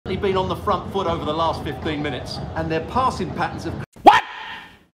They've been on the front foot over the last 15 minutes, and their passing patterns have... What?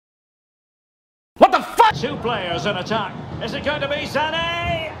 What the fuck? Two players in attack. Is it going to be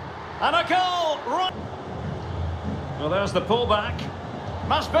Sané? And a goal! Right. Well, there's the pullback.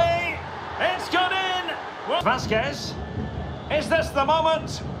 Must be. It's gone in. Well, Vasquez. Is this the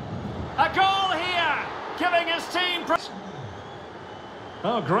moment? A goal here, giving his team...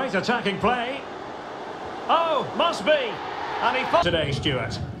 Oh, great attacking play. Oh, must be. And he... Today,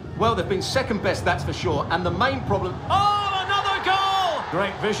 Stuart. Well, they've been second best, that's for sure. And the main problem... Oh, another goal!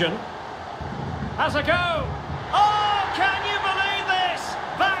 Great vision. Has a go. Oh, can you believe this?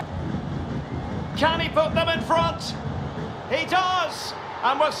 Back. Can he put them in front? He does.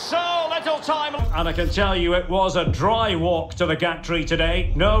 And with so little time... And I can tell you it was a dry walk to the gantry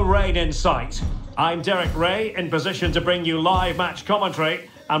today. No rain in sight. I'm Derek Ray, in position to bring you live match commentary.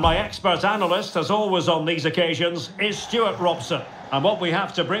 And my expert analyst, as always on these occasions, is Stuart Robson. And what we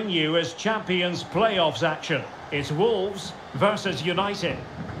have to bring you is Champions Playoffs action. It's Wolves versus United.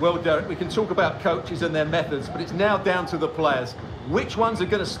 Well, Derek, we can talk about coaches and their methods, but it's now down to the players. Which ones are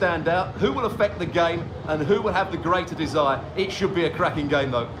going to stand out, who will affect the game, and who will have the greater desire? It should be a cracking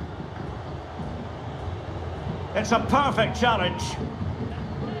game, though. It's a perfect challenge.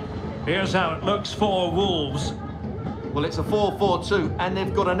 Here's how it looks for Wolves. Well, it's a 4-4-2, and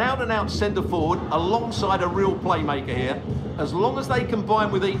they've got an out-and-out centre-forward alongside a real playmaker here. As long as they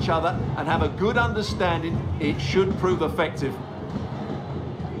combine with each other and have a good understanding, it should prove effective.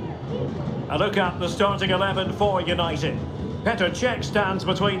 A look at the starting 11 for United. Petr Cech stands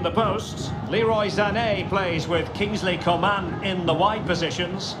between the posts. Leroy Sané plays with Kingsley Coman in the wide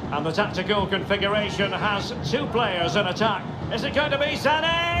positions. And the tactical configuration has two players in attack. Is it going to be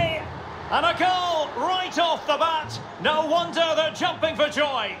Sané? And a goal right off the bat. No wonder they're jumping for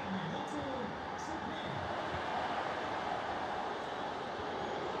joy.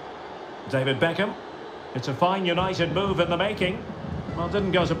 David Beckham. It's a fine United move in the making. Well,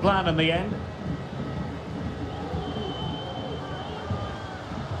 didn't go to plan in the end.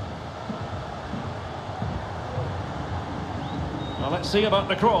 Well, let's see about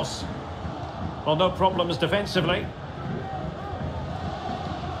the cross. Well, no problems defensively.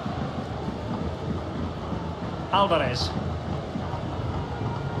 Alvarez.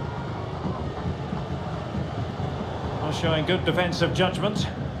 Well, showing good defensive judgment.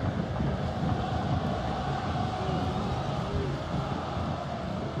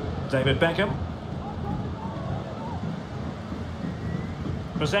 David Beckham.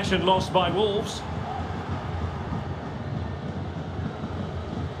 Possession lost by Wolves.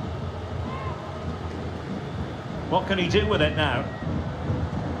 What can he do with it now?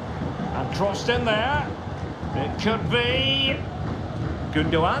 And crossed in there. It could be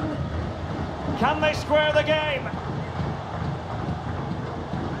Gundogan. Can they square the game?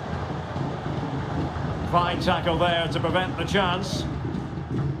 Fine tackle there to prevent the chance.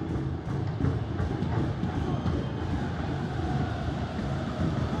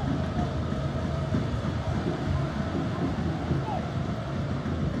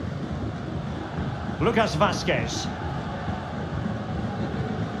 Lucas Vasquez.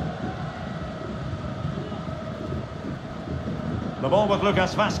 The ball with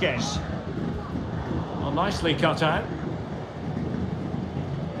Lucas Vasquez. Well, nicely cut out.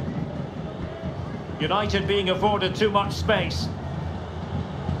 United being afforded too much space.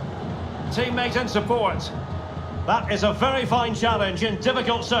 Teammate in support. That is a very fine challenge in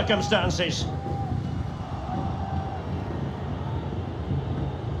difficult circumstances.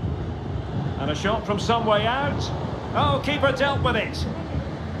 And a shot from some way out. Oh, keeper dealt with it.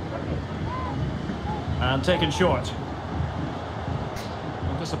 And taken short.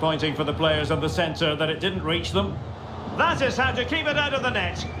 Disappointing for the players in the centre that it didn't reach them. That is how to keep it out of the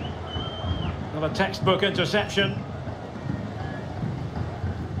net. Well, a textbook interception.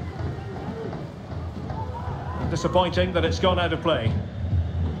 And disappointing that it's gone out of play.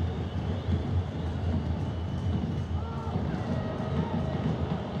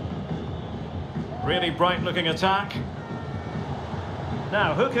 Really bright looking attack.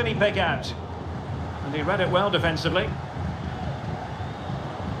 Now, who can he pick out? And he read it well defensively.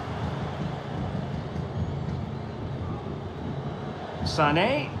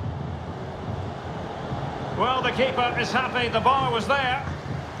 Sané. Well, the keeper is happy the bar was there.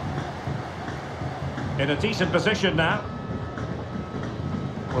 In a decent position now.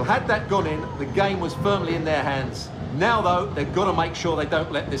 Well, had that gone in, the game was firmly in their hands. Now, though, they've got to make sure they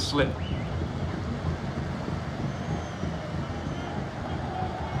don't let this slip.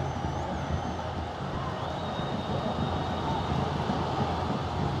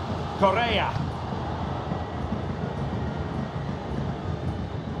 Correa.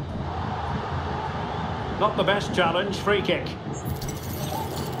 Not the best challenge, free kick.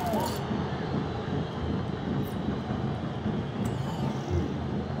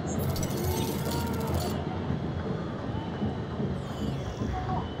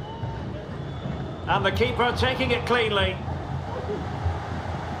 And the keeper taking it cleanly.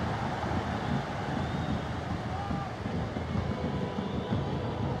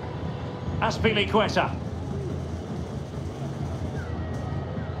 Azpilicueta.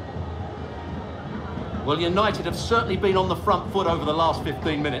 Well, United have certainly been on the front foot over the last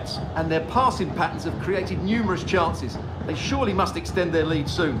 15 minutes, and their passing patterns have created numerous chances. They surely must extend their lead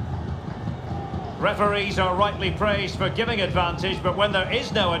soon. Referees are rightly praised for giving advantage, but when there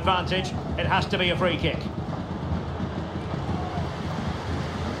is no advantage, it has to be a free kick.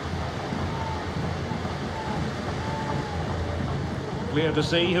 Clear to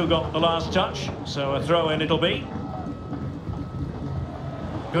see who got the last touch, so a throw-in it'll be.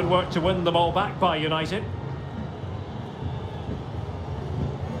 Good work to win the ball back by United.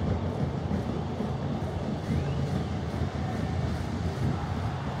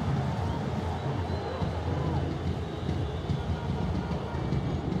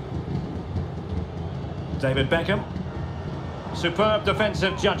 David Beckham. Superb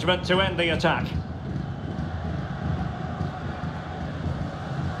defensive judgment to end the attack.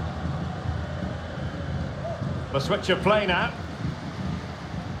 The switch of play now.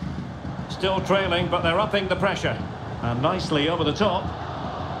 Still trailing, but they're upping the pressure. And nicely over the top.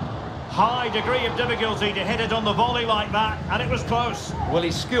 High degree of difficulty to hit it on the volley like that, and it was close. Well,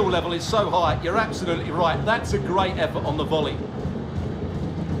 his skill level is so high, you're absolutely right. That's a great effort on the volley.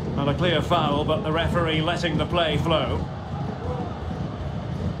 Not a clear foul, but the referee letting the play flow.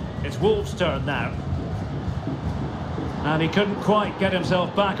 It's Wolves' turn now. And he couldn't quite get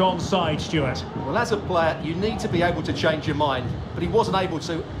himself back on side, Stuart. Well, as a player, you need to be able to change your mind, but he wasn't able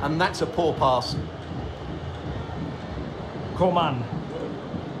to, and that's a poor pass. Coman.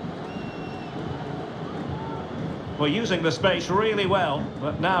 Well, using the space really well,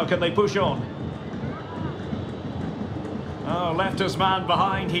 but now can they push on? Oh, left his man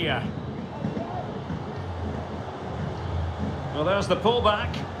behind here. Well, there's the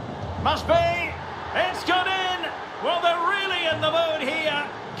pullback. Must be! It's gone in! Well, they're really in the mood here.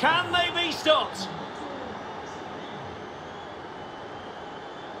 Can they be stopped?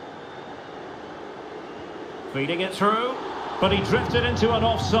 Feeding it through, but he drifted into an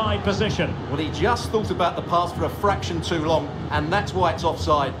offside position. Well, he just thought about the pass for a fraction too long, and that's why it's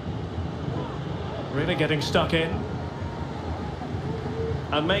offside. Really getting stuck in.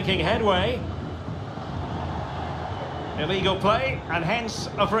 And making headway. Illegal play, and hence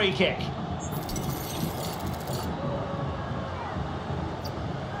a free kick.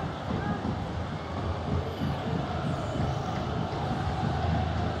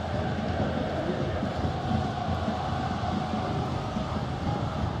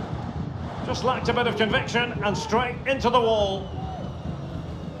 Just lacked a bit of conviction and straight into the wall.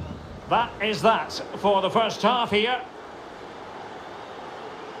 That is that for the first half here.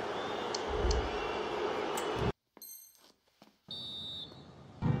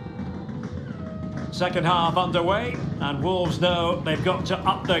 Second half underway, and Wolves know they've got to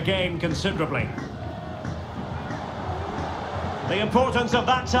up their game considerably. The importance of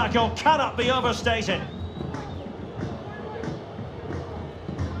that tackle cannot be overstated.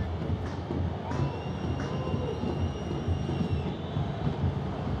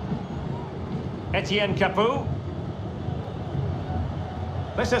 Etienne Capoue.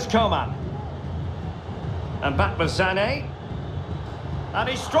 This is Coman. And back with Sané. And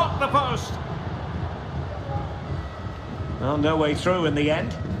he struck the post. Well, no way through in the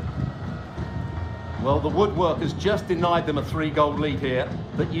end. Well, the woodwork has just denied them a 3-goal lead here,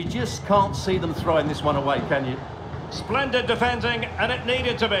 but you just can't see them throwing this one away, can you? Splendid defending, and it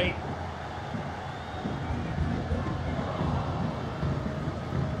needed to be.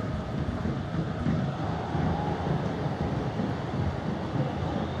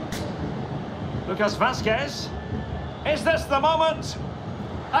 Lucas Vazquez. Is this the moment?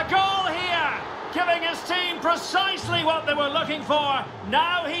 A goal here, giving his team precisely what they were looking for.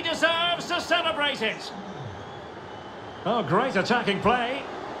 Now he deserves to celebrate it. Oh, great attacking play.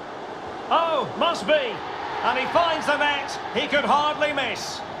 Oh, must be. And he finds the net. He could hardly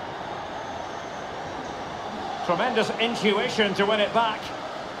miss. Tremendous intuition to win it back.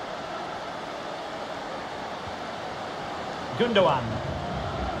 Gundogan.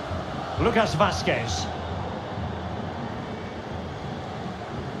 Lucas Vazquez.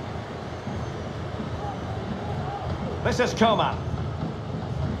 This is Coman.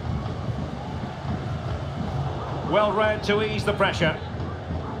 Well read to ease the pressure.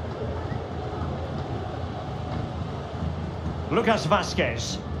 Lucas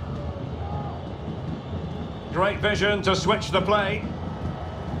Vazquez. Great vision to switch the play.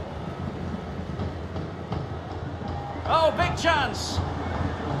 Oh, big chance.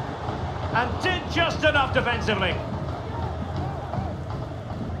 And did just enough defensively.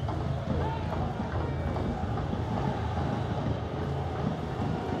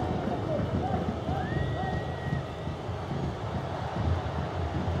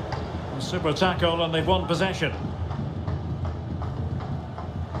 Super tackle, and they've won possession.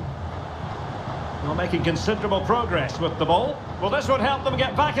 Well, making considerable progress with the ball. Well, this would help them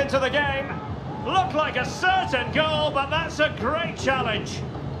get back into the game. Looked like a certain goal, but that's a great challenge.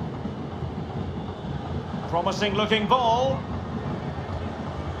 Promising looking ball.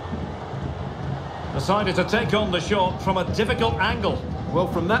 Decided to take on the shot from a difficult angle. Well,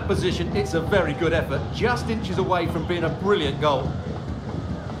 from that position, it's a very good effort. Just inches away from being a brilliant goal.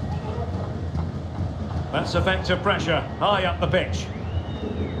 That's effective pressure, high up the pitch.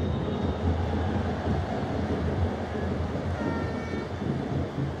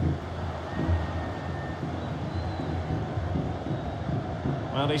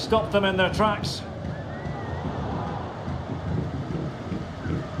 Well, he stopped them in their tracks.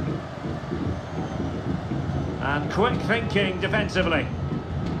 And quick thinking defensively.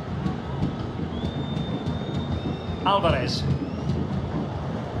 Alvarez.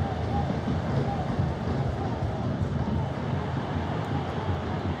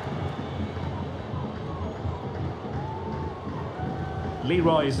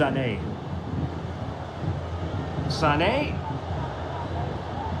 Leroy Sané. Sané.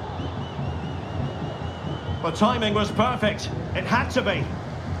 The timing was perfect. It had to be.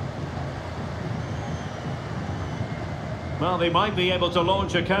 Well, they might be able to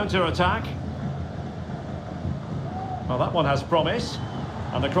launch a counter-attack. Well, that one has promise.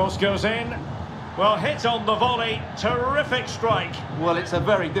 And the cross goes in. Well, hit on the volley. Terrific strike. Well, it's a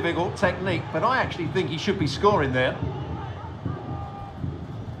very difficult technique, but I actually think he should be scoring there.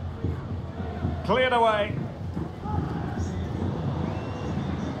 Cleared away.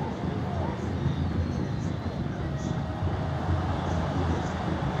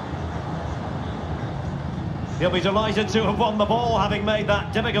 He'll be delighted to have won the ball, having made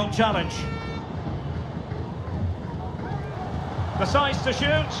that difficult challenge. Decides to shoot,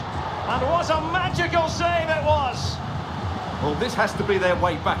 and what a magical save it was! Well, this has to be their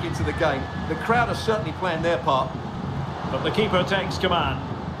way back into the game. The crowd are certainly playing their part. But the keeper takes command.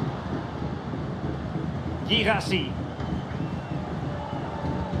 Girassi.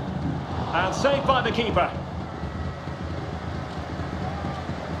 And saved by the keeper.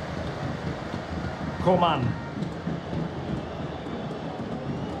 Coman.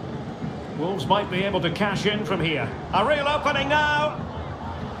 Wolves might be able to cash in from here. A real opening now.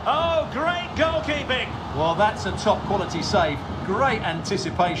 Oh, great goalkeeping. Well, that's a top quality save. Great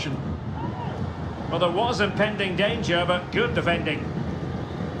anticipation. Well, there was impending danger, but good defending.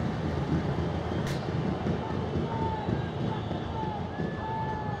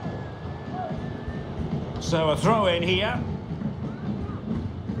 So a throw in here.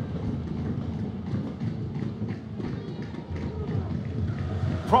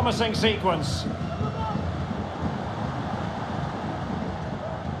 Promising sequence.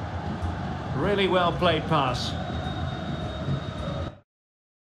 Really well played pass.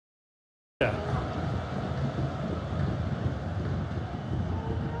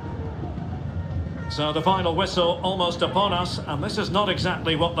 So the final whistle almost upon us, and this is not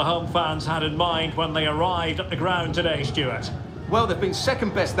exactly what the home fans had in mind when they arrived at the ground today, Stuart. Well, they've been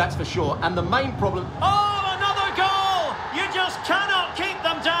second best, that's for sure, and the main problem... Oh, another goal! You just cannot keep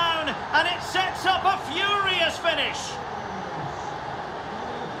them down, and it sets up a furious finish.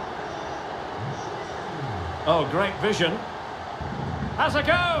 Oh, great vision. Has a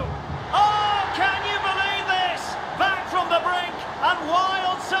go! Oh, can you believe this? Back from the brink, and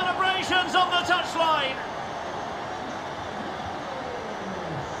wild celebrations on the touchline.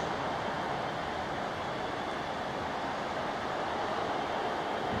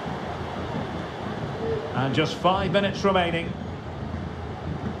 And just 5 minutes remaining.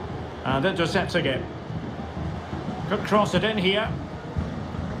 And intercepts again. Could cross it in here.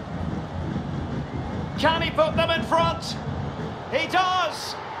 Can he put them in front? He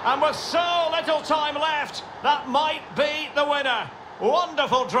does! And with so little time left, that might be the winner.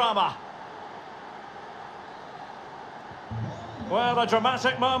 Wonderful drama. Well, a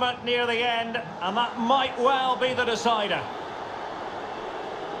dramatic moment near the end, and that might well be the decider.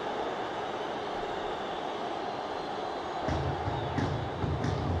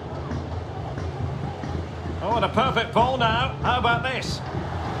 Oh, and a perfect ball now. How about this?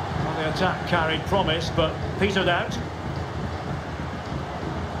 Well, the attack carried promise, but petered out.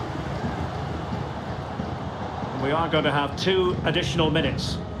 We are going to have 2 additional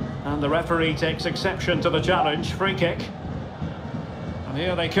minutes. And the referee takes exception to the challenge. Free kick. And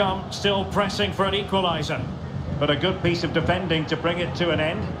here they come, still pressing for an equaliser. But a good piece of defending to bring it to an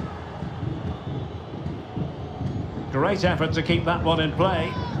end. Great effort to keep that one in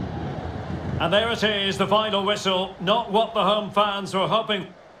play. And there it is, the final whistle. Not what the home fans were hoping.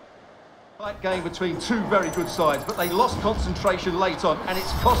 Tight game between two very good sides, but they lost concentration late on, and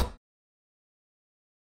it's cost...